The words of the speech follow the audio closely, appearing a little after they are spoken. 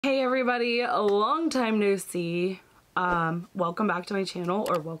Hey everybody, a long time no see. Welcome back to my channel,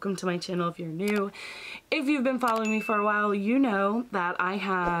 or welcome to my channel if you're new. If you've been following me for a while, you know that I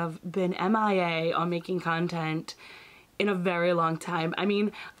have been MIA on making content in a very long time. I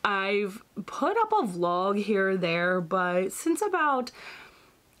mean, I've put up a vlog here or there, but since about,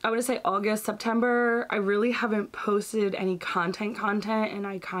 I would say August, September, I really haven't posted any content, and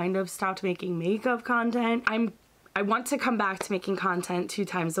I kind of stopped making makeup content. I want to come back to making content 2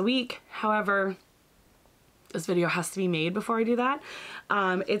 times a week. However, this video has to be made before I do that.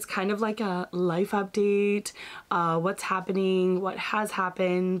 It's kind of like a life update, what's happening, what has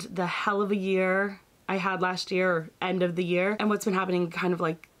happened, the hell of a year I had last year, or end of the year, and what's been happening kind of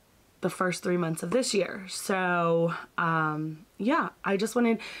like the first 3 months of this year. So yeah, I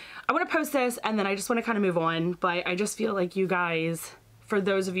want to post this and then I just want to kind of move on, but I just feel like you guys, for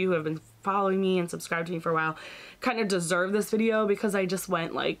those of you who have been following me and subscribed to me for a while, kind of deserve this video, because I just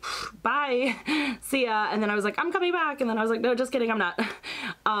went like, bye, see ya, and then I was like, I'm coming back, and then I was like, no, just kidding, I'm not.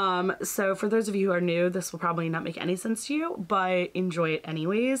 So for those of you who are new, this will probably not make any sense to you, but enjoy it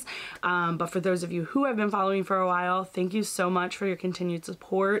anyways. But for those of you who have been following for a while, thank you so much for your continued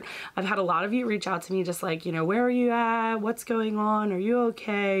support. I've had a lot of you reach out to me just like, you know, where are you at? What's going on? Are you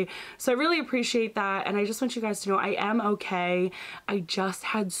okay? So I really appreciate that, and I just want you guys to know I am okay. I just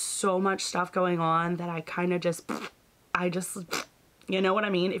had so much stuff going on that I kind of just, you know what I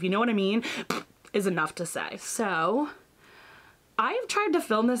mean? If you know what I mean, is enough to say. So I've tried to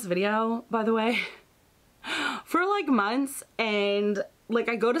film this video, by the way, for like months, and like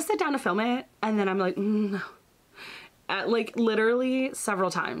I go to sit down to film it and then I'm like, no. Like literally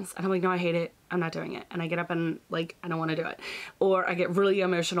several times, and I'm like, no, I hate it, I'm not doing it, and I get up and like I don't want to do it, or I get really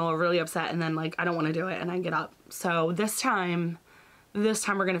emotional or really upset and then like I don't want to do it and I get up. So this time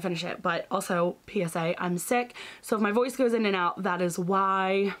we're gonna finish it. But also, PSA, I'm sick, so if my voice goes in and out, that is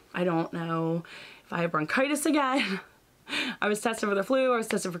why. I don't know if I have bronchitis again. I was tested for the flu, I was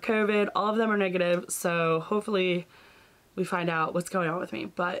tested for COVID, all of them are negative, so hopefully we find out what's going on with me,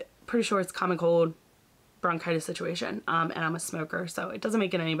 but pretty sure it's common cold bronchitis situation, and I'm a smoker, so it doesn't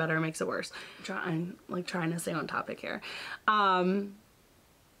make it any better, it makes it worse. I'm trying to stay on topic here.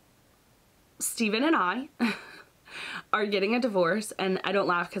 Steven and I are getting a divorce, and I don't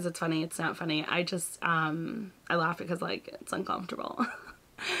laugh because it's funny, it's not funny. I just, I laugh because like it's uncomfortable.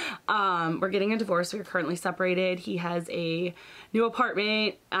 We're getting a divorce. We are currently separated. He has a new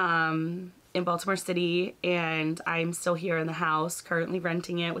apartment in Baltimore City, and I'm still here in the house, currently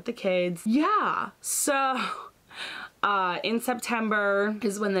renting it with the kids. Yeah, so in September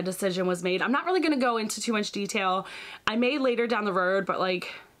is when the decision was made. I'm not really gonna go into too much detail. I may later down the road, but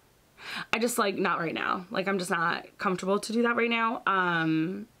like I just like not right now. Like I'm just not comfortable to do that right now.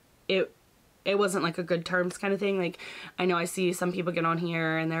 It wasn't like a good terms kind of thing. Like I know I see some people get on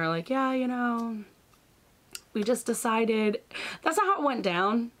here and they're like, yeah, you know, we just decided. That's not how it went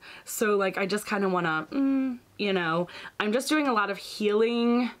down. So like I just kind of want to, you know, I'm just doing a lot of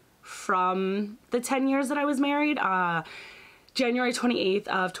healing from the 10 years that I was married. January 28th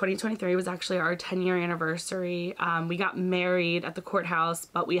of 2023 was actually our 10-year anniversary. We got married at the courthouse,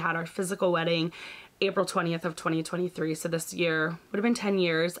 but we had our physical wedding April 20th of 2023. So this year would have been 10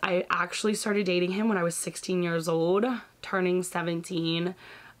 years. I actually started dating him when I was 16 years old, turning 17.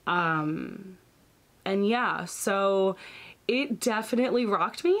 And yeah, so it definitely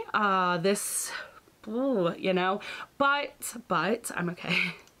rocked me. You know, but I'm okay.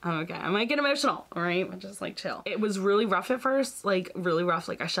 I'm okay. I might get emotional, all right? But just like chill. It was really rough at first, like really rough.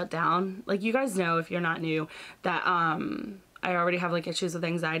 Like I shut down. Like you guys know, if you're not new, that I already have like issues with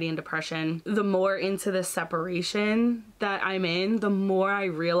anxiety and depression. The more into this separation that I'm in, the more I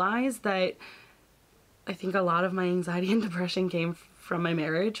realize that I think a lot of my anxiety and depression came from my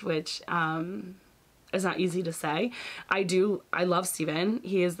marriage, which is not easy to say. I love Steven.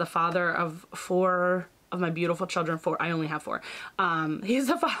 He is the father of 4 of my beautiful children. 4, I only have 4. He's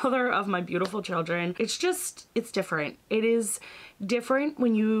the father of my beautiful children. It's just, it's different. It is different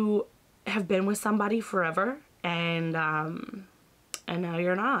when you have been with somebody forever and now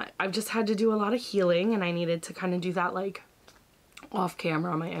you're not. I've just had to do a lot of healing, and I needed to kind of do that like off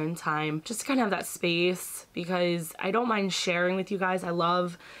camera on my own time, just to kind of have that space, because I don't mind sharing with you guys. I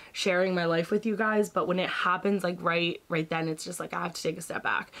love sharing my life with you guys, but when it happens like right then, it's just like I have to take a step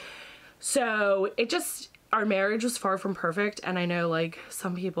back. So it just, our marriage was far from perfect, and I know like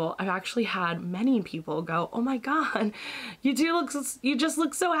some people, I've actually had many people go, oh my god, you just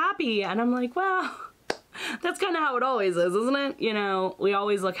look so happy, and I'm like, well, that's kind of how it always is, isn't it? You know, we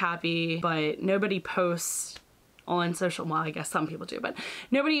always look happy, but nobody posts on social, well, I guess some people do, but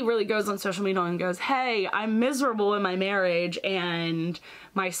nobody really goes on social media and goes, hey, I'm miserable in my marriage and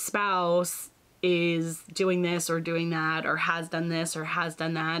my spouse is doing this or doing that, or has done this or has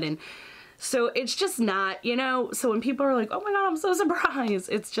done that. And so it's just not, you know, so when people are like, oh my God, I'm so surprised,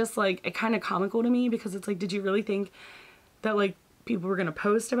 it's just like, it kind of comical to me, because it's like, did you really think that like people were gonna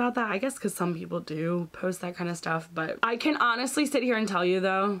post about that? I guess because some people do post that kind of stuff, but I can honestly sit here and tell you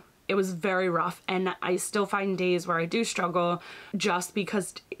though, it was very rough, and I still find days where I do struggle just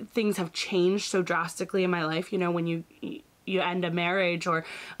because things have changed so drastically in my life. You know, when you end a marriage or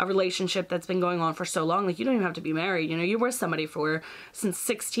a relationship that's been going on for so long, like you don't even have to be married, you know, you're with somebody since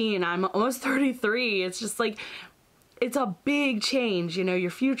 16, I'm almost 33. It's just like, it's a big change, you know,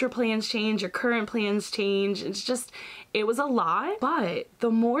 your future plans change, your current plans change. It's just, it was a lot, but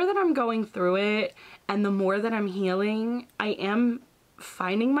the more that I'm going through it and the more that I'm healing, I am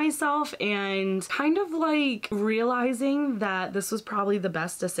finding myself and kind of like realizing that this was probably the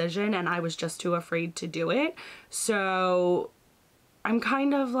best decision and I was just too afraid to do it. So I'm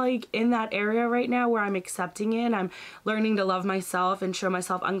kind of like in that area right now where I'm accepting it. I'm learning to love myself and show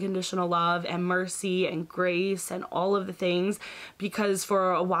myself unconditional love and mercy and grace and all of the things, because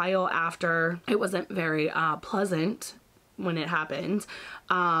for a while after, it wasn't very pleasant when it happened,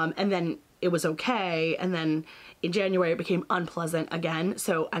 and then it was okay, and then in January it became unpleasant again.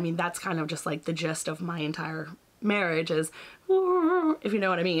 So I mean, that's kind of just like the gist of my entire marriage is, if you know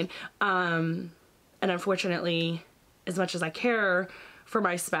what I mean. And unfortunately, as much as I care for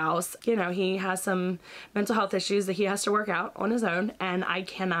my spouse, you know, he has some mental health issues that he has to work out on his own, and I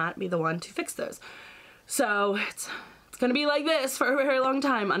cannot be the one to fix those. So it's gonna be like this for a very long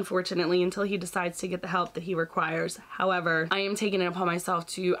time, unfortunately, until he decides to get the help that he requires. However, I am taking it upon myself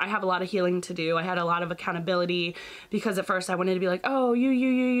I have a lot of healing to do. I had a lot of accountability, because at first I wanted to be like, oh,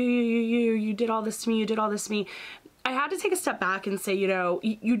 you did all this to me, you did all this to me. I had to take a step back and say, you know,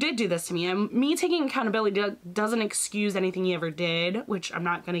 you did do this to me. And me taking accountability doesn't excuse anything you ever did, which I'm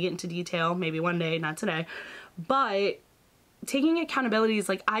not going to get into detail, maybe one day, not today. But taking accountability is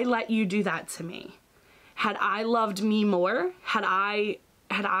like, I let you do that to me. Had I loved me more, had I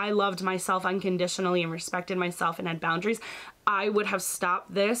loved myself unconditionally and respected myself and had boundaries, I would have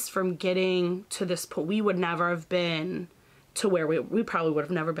stopped this from getting to this point. We would never have been to where we probably would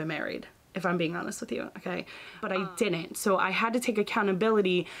have never been married, if I'm being honest with you, okay? But I didn't. So I had to take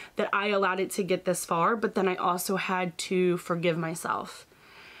accountability that I allowed it to get this far, but then I also had to forgive myself.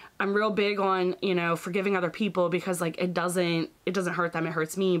 I'm real big on, you know, forgiving other people, because like it doesn't hurt them, it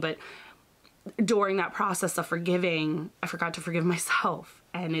hurts me. But during that process of forgiving, I forgot to forgive myself.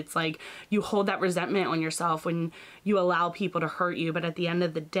 And it's like, you hold that resentment on yourself when you allow people to hurt you. But at the end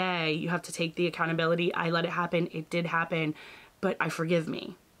of the day, you have to take the accountability. I let it happen. It did happen, but I forgive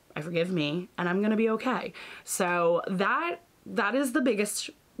me. I forgive me, and I'm gonna be okay. So that is the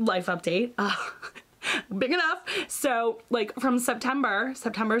biggest life update. Big enough. So like from September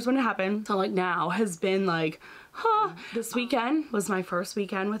is when it happened, so like now has been like, this weekend was my first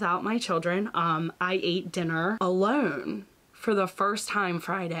weekend without my children. I ate dinner alone for the first time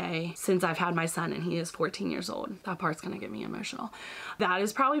Friday since I've had my son, and he is 14 years old. That part's gonna get me emotional. That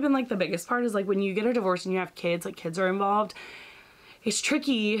has probably been like the biggest part, is like when you get a divorce and you have kids, like kids are involved. It's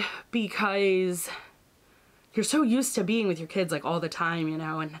tricky because you're so used to being with your kids like all the time, you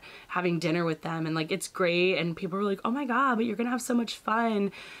know, and having dinner with them, and like it's great, and people are like, oh my God, but you're gonna have so much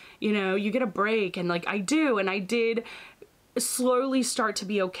fun, you know, you get a break. And like I do, and I did slowly start to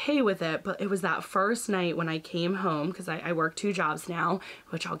be okay with it. But it was that first night when I came home, because I work 2 jobs now,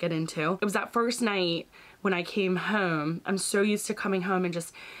 which I'll get into. It was that first night when I came home. I'm so used to coming home and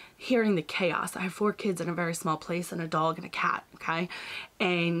just hearing the chaos. I have 4 kids in a very small place and a dog and a cat, okay?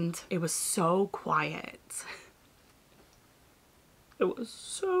 And it was so quiet. It was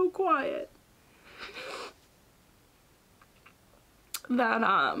so quiet that,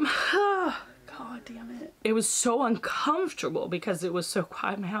 God damn it. It was so uncomfortable because it was so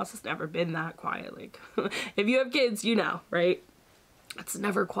quiet. My house has never been that quiet. Like, if you have kids, you know, right? It's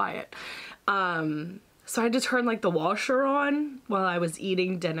never quiet. So I had to turn like the washer on while I was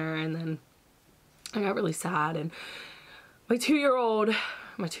eating dinner, and then I got really sad. And my 2-year-old,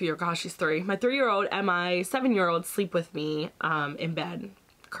 gosh, she's 3. My 3-year-old and my 7-year-old sleep with me in bed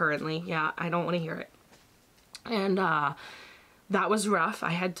currently. Yeah, I don't want to hear it. And that was rough.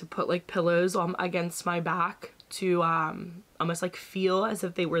 I had to put like pillows against my back to almost like feel as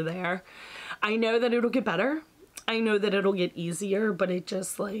if they were there. I know that it'll get better. I know that it'll get easier, but it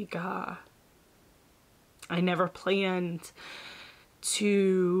just like, I never planned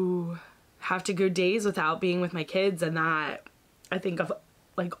to have to go days without being with my kids, and that I think of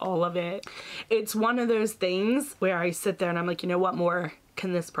like all of it. It's one of those things where I sit there and I'm like, you know, what more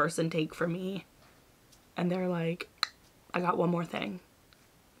can this person take from me? And they're like, I got one more thing.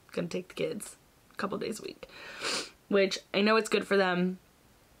 I'm gonna take the kids a couple days a week, which I know it's good for them.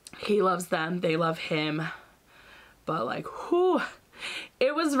 He loves them, they love him, but like, whew,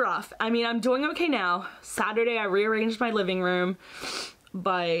 it was rough. I mean, I'm doing okay now. Saturday I rearranged my living room,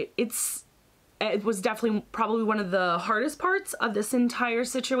 but it was definitely probably one of the hardest parts of this entire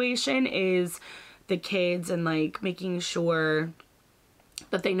situation is the kids and like making sure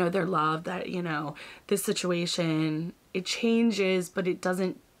that they know they're loved, that, you know, this situation, it changes, but it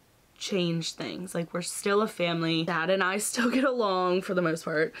doesn't change things. Like, we're still a family. Dad and I still get along for the most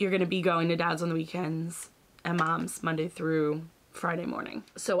part. You're gonna be going to Dad's on the weekends and Mom's Monday through Friday morning.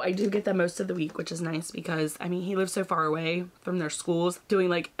 So I do get them most of the week, which is nice because, I mean, he lives so far away from their schools. Doing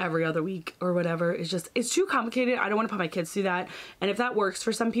like every other week or whatever is just, it's too complicated. I don't want to put my kids through that. And if that works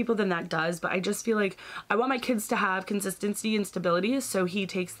for some people, then that does. But I just feel like I want my kids to have consistency and stability. So he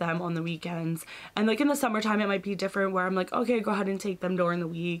takes them on the weekends. And like in the summertime, it might be different where I'm like, okay, go ahead and take them during the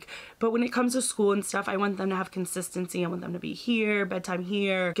week. But when it comes to school and stuff, I want them to have consistency. I want them to be here, bedtime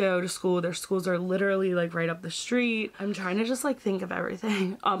here, go to school. Their schools are literally like right up the street. I'm trying to just like think of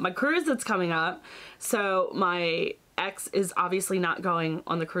everything. My cruise that's coming up. So my ex is obviously not going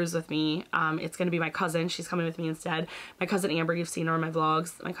on the cruise with me. It's going to be my cousin. She's coming with me instead. My cousin Amber, you've seen her in my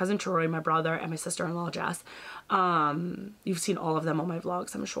vlogs. My cousin Troy, my brother, and my sister-in-law Jess. You've seen all of them on my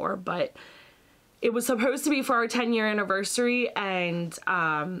vlogs, I'm sure. But it was supposed to be for our 10-year anniversary, and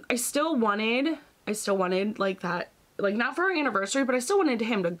I still wanted like that, like not for our anniversary, but I still wanted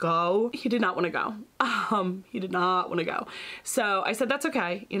him to go. He did not want to go. He did not want to go. So I said, that's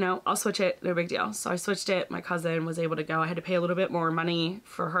okay. You know, I'll switch it. No big deal. So I switched it. My cousin was able to go. I had to pay a little bit more money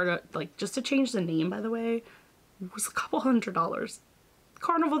for her to, like, just to change the name, by the way. It was a couple $100.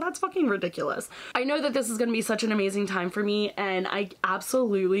 Carnival, that's fucking ridiculous. I know that this is gonna be such an amazing time for me, and I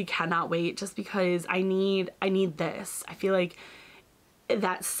absolutely cannot wait, just because I need this. I feel like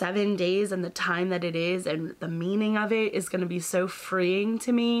that 7 days and the time that it is and the meaning of it is going to be so freeing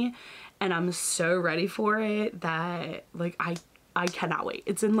to me, and I'm so ready for it that like I cannot wait.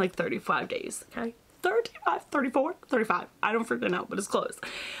 It's in like 35 days, okay? 35, 34, 35. I don't freaking know, but it's close.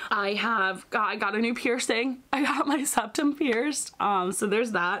 I got a new piercing. I got my septum pierced. So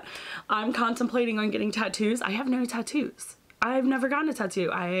there's that. I'm contemplating on getting tattoos. I have no tattoos. I've never gotten a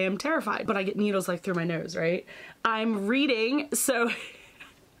tattoo. I am terrified, but I get needles like through my nose, right? I'm reading, so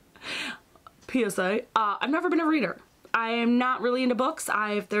PSA, I've never been a reader. I am not really into books.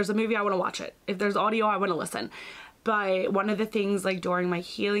 If there's a movie, I want to watch it. If there's audio, I want to listen. But one of the things like during my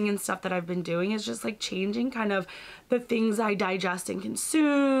healing and stuff that I've been doing is just like changing kind of the things I digest and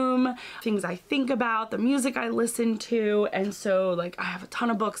consume, things I think about, the music I listen to. And so like I have a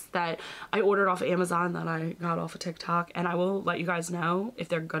ton of books that I ordered off of Amazon that I got off of TikTok, and I will let you guys know if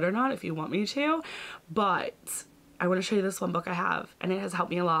they're good or not if you want me to. But I want to show you this one book I have, and it has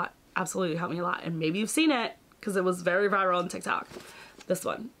helped me a lot. Absolutely helped me a lot. And maybe you've seen it because it was very viral on TikTok. This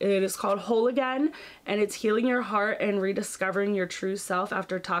one. It is called Whole Again, and it's Healing Your Heart and Rediscovering Your True Self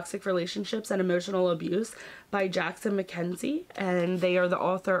After Toxic Relationships and Emotional Abuse by Jackson Mackenzie, and they are the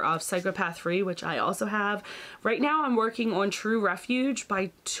author of Psychopath Free, which I also have. Right now I'm working on True Refuge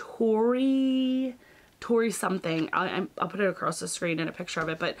by Tori something. I'll put it across the screen in a picture of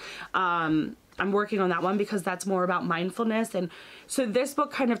it, but I'm working on that one because that's more about mindfulness. And so this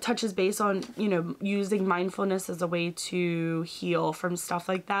book kind of touches base on, you know, using mindfulness as a way to heal from stuff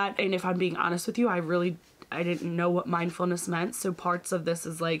like that. And if I'm being honest with you, I didn't know what mindfulness meant. So parts of this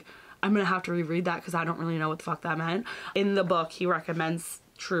is like, I'm gonna have to reread that because I don't really know what the fuck that meant. In the book, he recommends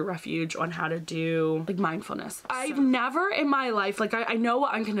True Refuge on how to do like mindfulness. I've never in my life, like I know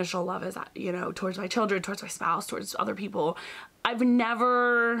what unconditional love is, you know, towards my children, towards my spouse, towards other people. I've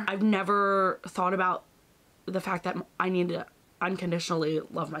never thought about the fact that I need to unconditionally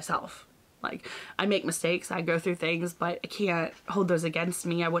love myself. Like, I make mistakes, I go through things, but I can't hold those against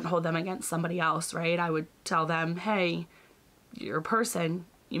me. I wouldn't hold them against somebody else, right? I would tell them, hey, you're a person,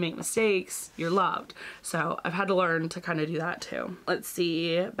 you make mistakes, you're loved. So I've had to learn to kind of do that too. Let's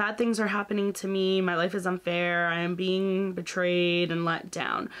see. Bad things are happening to me. My life is unfair. I am being betrayed and let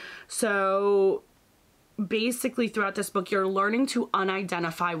down. So basically throughout this book, you're learning to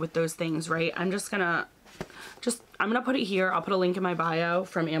unidentify with those things, right? I'm gonna put it here. I'll put a link in my bio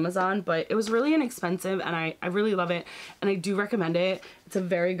from Amazon, but it was really inexpensive and I really love it and I do recommend it. It's a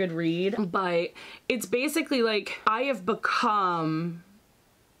very good read, but it's basically like I have become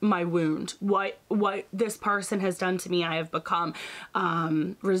my wound, what this person has done to me. I have become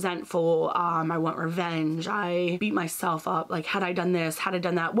resentful. I want revenge. I beat myself up. Like, had I done this, had I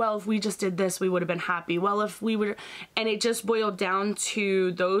done that, well, if we just did this, we would have been happy. Well, if we would, and it just boiled down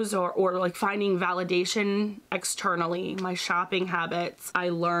to those, or like finding validation externally. My shopping habits, I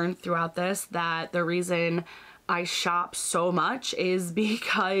learned throughout this that the reason I shop so much is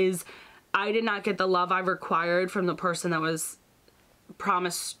because I did not get the love I required from the person that was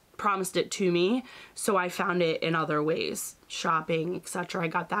promised it to me, so I found it in other ways, shopping, etc. I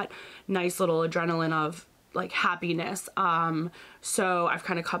got that nice little adrenaline of like happiness. So I've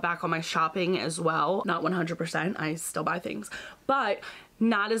kind of cut back on my shopping as well. Not 100%, I still buy things, but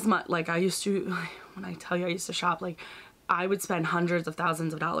not as much. Like I used to, when I tell you I used to shop, like I would spend hundreds of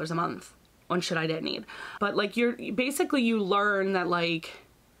thousands of dollars a month on shit I didn't need. But like you learn that like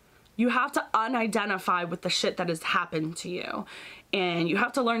you have to unidentify with the shit that has happened to you. And you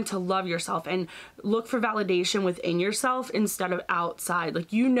have to learn to love yourself and look for validation within yourself instead of outside.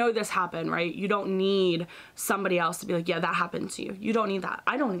 Like, you know this happened, right? You don't need somebody else to be like, yeah, that happened to you. You don't need that.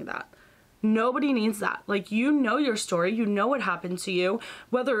 I don't need that. Nobody needs that. Like, you know your story. You know what happened to you.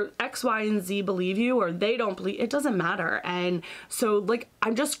 Whether X, Y, and Z believe you or they don't believe, it doesn't matter. And so, like,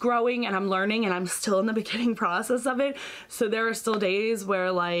 I'm just growing and I'm learning and I'm still in the beginning process of it. So there are still days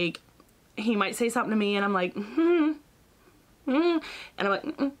where, like, he might say something to me and I'm like, and I'm like,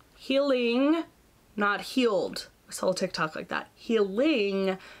 healing, not healed. I saw a TikTok like that.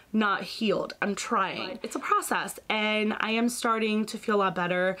 Healing, not healed. I'm trying. It's a process, and I am starting to feel a lot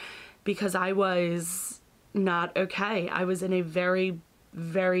better because I was not okay. I was in a very,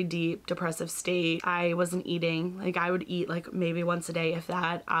 very deep depressive state. I wasn't eating. Like, I would eat like maybe once a day, if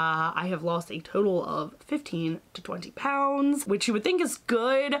that. I have lost a total of 15 to 20 pounds, which you would think is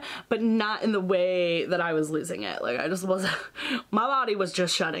good, but not in the way that I was losing it. Like, I just wasn't, my body was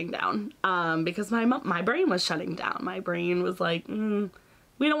just shutting down, because my brain was shutting down. My brain was like, we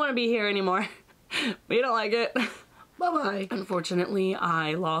don't want to be here anymore. We don't like it. Bye-bye. Unfortunately,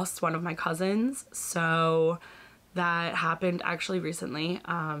 I lost one of my cousins, so that happened actually recently.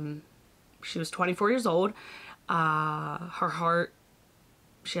 She was 24 years old. She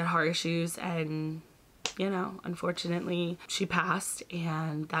had heart issues, and you know, unfortunately she passed,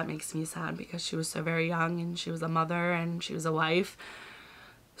 and that makes me sad because she was so very young and she was a mother and she was a wife.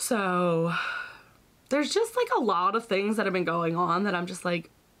 So there's just like a lot of things that have been going on that I'm just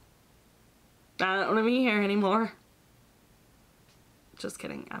like, I don't want to be here anymore. Just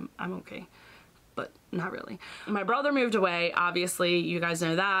kidding. I'm okay. But not really. My brother moved away, obviously, you guys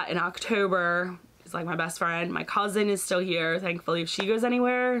know that, in October. He's like my best friend. My cousin is still here, thankfully. If she goes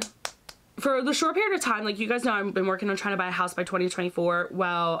anywhere, for the short period of time, like you guys know, I've been working on trying to buy a house by 2024.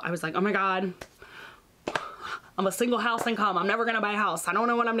 Well, I was like, oh my God, I'm a single house income. I'm never gonna buy a house. I don't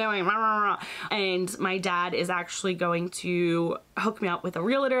know what I'm doing. And my dad is actually going to hook me up with a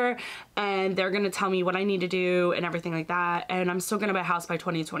realtor, and they're gonna tell me what I need to do and everything like that. And I'm still gonna buy a house by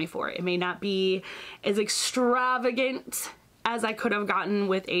 2024. It may not be as extravagant as I could have gotten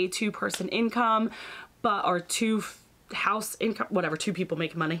with a 2-person income, or 2 house income, whatever, 2 people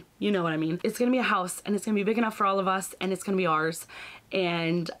making money. You know what I mean? It's gonna be a house, and it's gonna be big enough for all of us, and it's gonna be ours.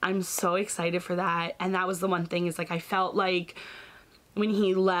 And I'm so excited for that. And that was the one thing, is like I felt like when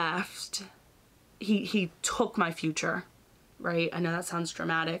he left, he took my future, right? I know that sounds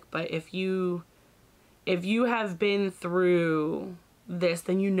dramatic, but if you have been through this,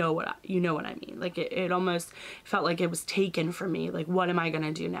 then you know what I mean. Like it almost felt like it was taken from me. Like, what am I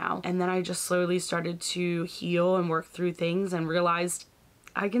gonna do now? And then I just slowly started to heal and work through things and realized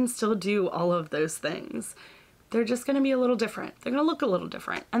I can still do all of those things. They're just gonna be a little different. They're gonna look a little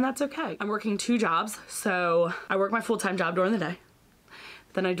different, and that's okay. I'm working 2 jobs. So I work my full-time job during the day.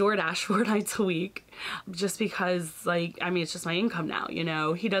 Then I DoorDash 4 nights a week, just because, like, I mean, it's just my income now, you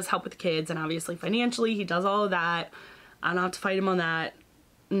know? He does help with the kids, and obviously financially, he does all of that. I don't have to fight him on that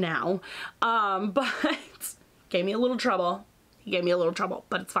now. But gave me a little trouble. He gave me a little trouble,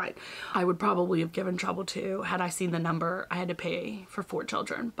 but it's fine. I would probably have given trouble too had I seen the number I had to pay for 4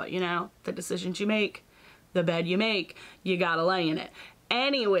 children. But you know, the decisions you make, the bed you make, you gotta lay in it.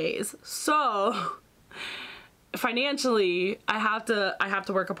 Anyways, so financially, I have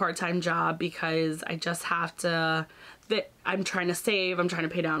to work a part-time job because I just have to, I'm trying to save, I'm trying to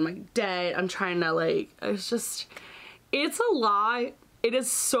pay down my debt, I'm trying to, like, it's a lot. It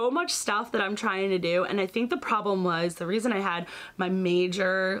is so much stuff that I'm trying to do. And I think the problem was, the reason I had my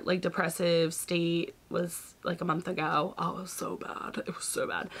major, like, depressive state was like a month ago. Oh, it was so bad. It was so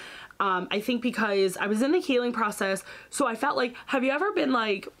bad. I think because I was in the healing process. So I felt like, have you ever been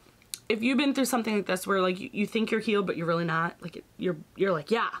like if you've been through something like this where like you think you're healed, but you're really not, like you're like,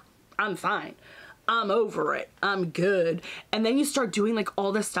 yeah, I'm fine. I'm over it. I'm good. And then you start doing like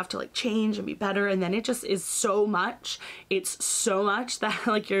all this stuff to like change and be better. And then it just is so much. It's so much that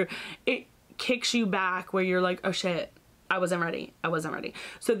like it kicks you back where you're like, oh shit, I wasn't ready. I wasn't ready.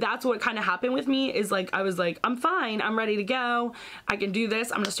 So that's what kind of happened with me, is like, I was like, I'm fine. I'm ready to go. I can do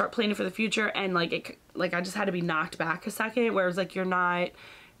this. I'm going to start planning for the future. And like, I just had to be knocked back a second, where it was like, you're not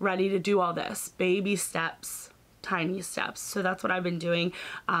ready to do all this. Baby steps. Tiny steps. So that's what I've been doing.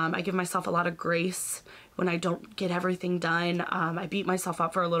 I give myself a lot of grace when I don't get everything done. I beat myself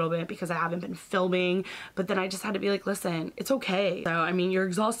up for a little bit because I haven't been filming, but then I just had to be like, listen, it's okay. So, I mean, you're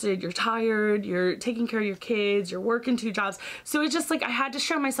exhausted, you're tired, you're taking care of your kids, you're working 2 jobs. So it's just like, I had to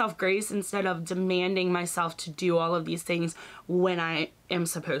show myself grace instead of demanding myself to do all of these things when I am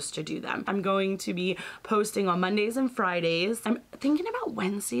supposed to do them. I'm going to be posting on Mondays and Fridays. I'm thinking about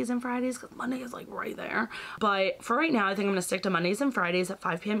Wednesdays and Fridays because Monday is like right there. But for right now, I think I'm gonna stick to Mondays and Fridays at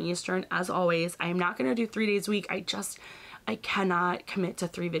 5 p.m. Eastern. As always, I am not gonna do 3 days a week. I cannot commit to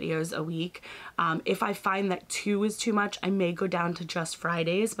 3 videos a week. If I find that 2 is too much, I may go down to just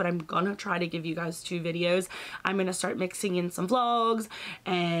Fridays, but I'm gonna try to give you guys 2 videos. I'm gonna start mixing in some vlogs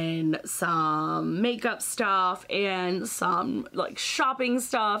and some makeup stuff and some like shopping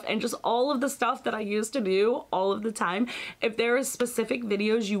stuff and just all of the stuff that I used to do all of the time. If there are specific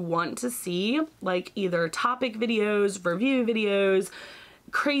videos you want to see, like either topic videos, review videos,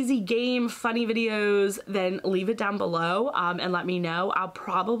 crazy game funny videos, then leave it down below and let me know. I'll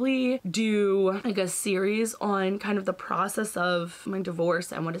probably do like a series on kind of the process of my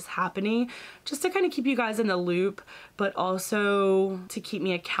divorce and what is happening, just to kind of keep you guys in the loop, but also to keep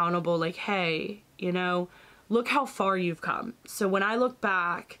me accountable, like, hey, you know, look how far you've come. So when I look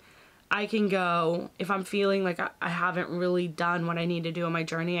back, I can go, if I'm feeling like I haven't really done what I need to do on my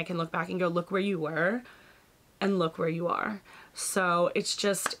journey, I can look back and go, look where you were and look where you are. So it's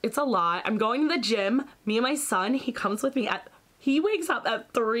a lot. I'm going to the gym. Me and my son, he comes with me he wakes up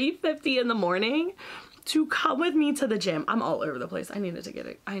at 3:50 in the morning to come with me to the gym. I'm all over the place. I just need to get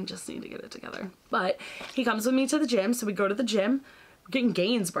it together. But he comes with me to the gym. So we go to the gym. We're getting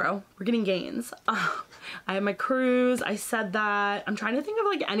gains, bro. We're getting gains. I have my cruise. I said that. I'm trying to think of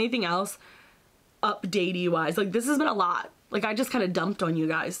like anything else updatey wise. Like this has been a lot. Like I just kind of dumped on you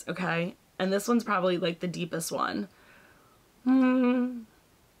guys, okay? And this one's probably like the deepest one. My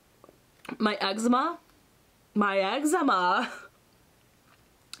eczema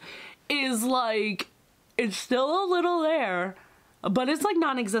is like, it's still a little there, but it's like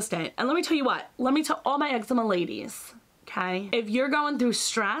non-existent. And let me tell you what, let me tell all my eczema ladies, okay? If you're going through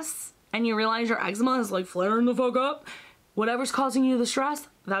stress and you realize your eczema is like flaring the fuck up, whatever's causing you the stress,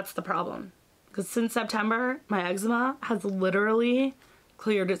 that's the problem. Because since September, my eczema has literally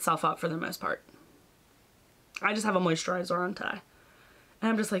cleared itself up for the most part. I just have a moisturizer on today.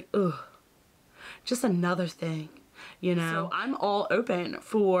 And I'm just like, ugh, just another thing, you know? So I'm all open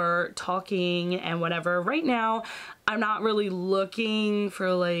for talking and whatever. Right now, I'm not really looking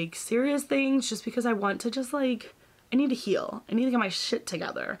for like serious things just because I want to just like, I need to heal. I need to get my shit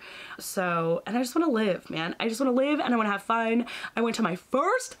together. So, and I just want to live, man. I just want to live and I want to have fun. I went to my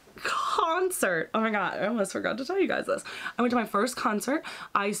first concert. Oh my god, I almost forgot to tell you guys this. I went to my first concert.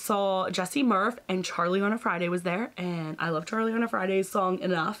 I saw Jesse Murph and Charlie on a Friday was there, and I love Charlie on a Friday song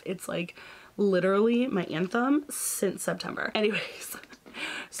enough. It's like literally my anthem since September. Anyways,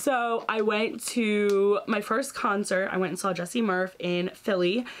 so I went to my first concert. I went and saw Jesse Murph in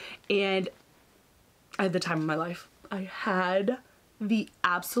Philly, and I had the time of my life. I had the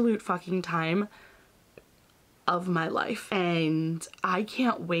absolute fucking time of my life, and I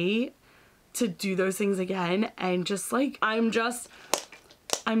can't wait to do those things again. And just like, I'm so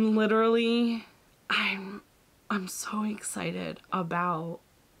excited about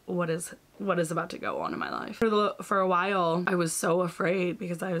what is about to go on in my life. For a while I was so afraid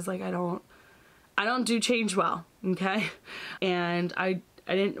because I was like, I don't do change well, okay? And I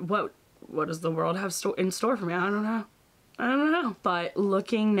didn't, what does the world have in store for me? I don't know. But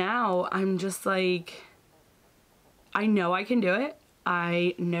looking now, I'm just like, I know I can do it.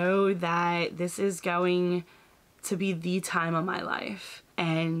 I know that this is going to be the time of my life,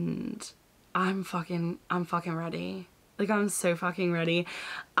 and I'm fucking ready. Like, I'm so fucking ready.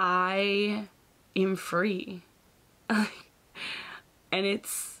 I am free. And it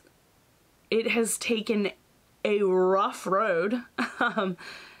has taken a rough road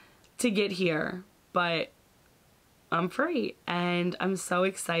to get here, but I'm free and I'm so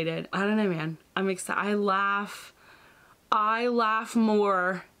excited. I don't know, man. I'm excited. I laugh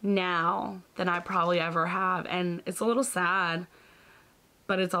more now than I probably ever have, and it's a little sad,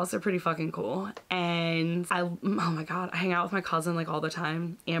 but it's also pretty fucking cool. And oh my God, I hang out with my cousin like all the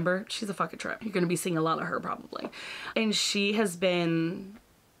time. Amber, she's a fucking trip. You're gonna be seeing a lot of her probably. And she has been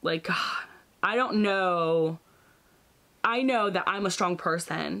like, I don't know. I know that I'm a strong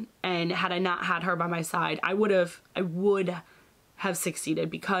person, and had I not had her by my side, I would have succeeded,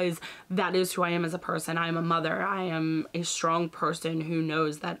 because that is who I am as a person. I am a mother. I am a strong person who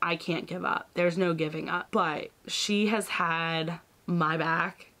knows that I can't give up. There's no giving up. But she has had my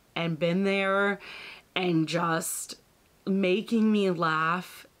back and been there and just making me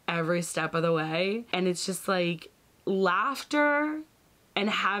laugh every step of the way. And it's just like laughter and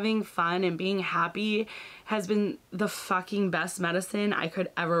having fun and being happy has been the fucking best medicine I could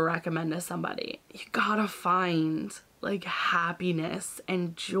ever recommend to somebody. You gotta find like happiness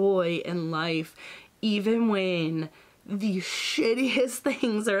and joy in life, even when the shittiest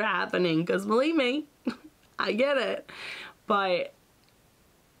things are happening, because believe me, I get it. But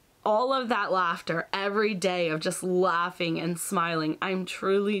all of that laughter every day of just laughing and smiling, I'm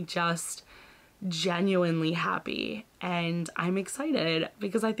truly just genuinely happy, and I'm excited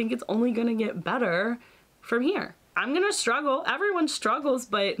because I think it's only gonna get better from here. I'm gonna struggle. Everyone struggles,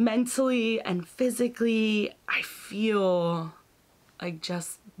 but mentally and physically, I feel like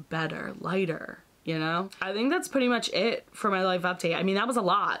just better, lighter, you know? I think that's pretty much it for my life update. I mean, that was a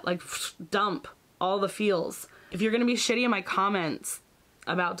lot. Like, dump all the feels. If you're gonna be shitty in my comments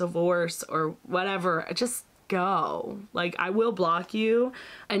about divorce or whatever, just go. Like, I will block you,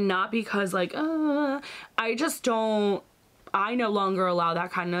 and not because like, I just don't, I no longer allow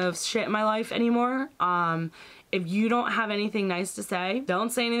that kind of shit in my life anymore. If you don't have anything nice to say,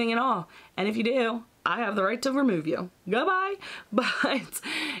 don't say anything at all. And if you do, I have the right to remove you. Goodbye. But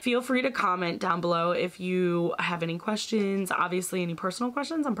feel free to comment down below if you have any questions. Obviously, any personal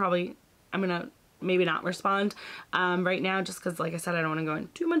questions, I'm gonna maybe not respond right now, just because, like I said, I don't want to go into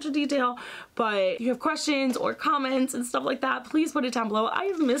too much of detail. But if you have questions or comments and stuff like that, please put it down below. I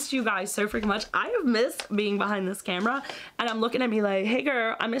have missed you guys so freaking much. I have missed being behind this camera, and I'm looking at me like, hey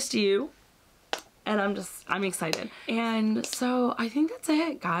girl, I missed you. And I'm excited. And so I think that's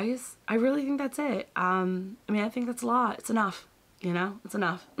it, guys. I really think that's it. I mean, I think that's a lot. It's enough, you know? It's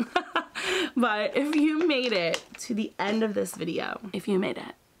enough. But if you made it to the end of this video, if you made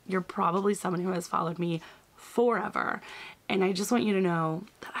it, you're probably someone who has followed me forever. And I just want you to know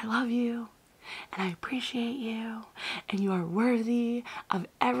that I love you, and I appreciate you, and you are worthy of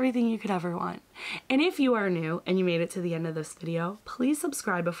everything you could ever want. And if you are new and you made it to the end of this video, please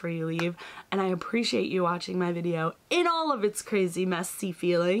subscribe before you leave. And I appreciate you watching my video in all of its crazy, messy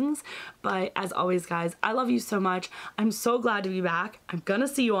feelings. But as always, guys, I love you so much. I'm so glad to be back. I'm gonna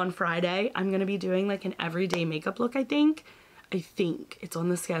see you on Friday. I'm gonna be doing like an everyday makeup look, I think it's on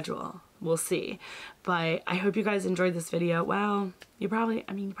the schedule. We'll see. But I hope you guys enjoyed this video. Well, you probably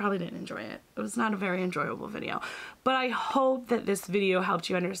didn't enjoy it. It was not a very enjoyable video. But I hope that this video helped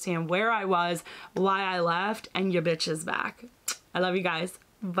you understand where I was, why I left, and your bitch is back. I love you guys.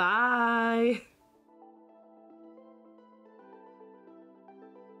 Bye.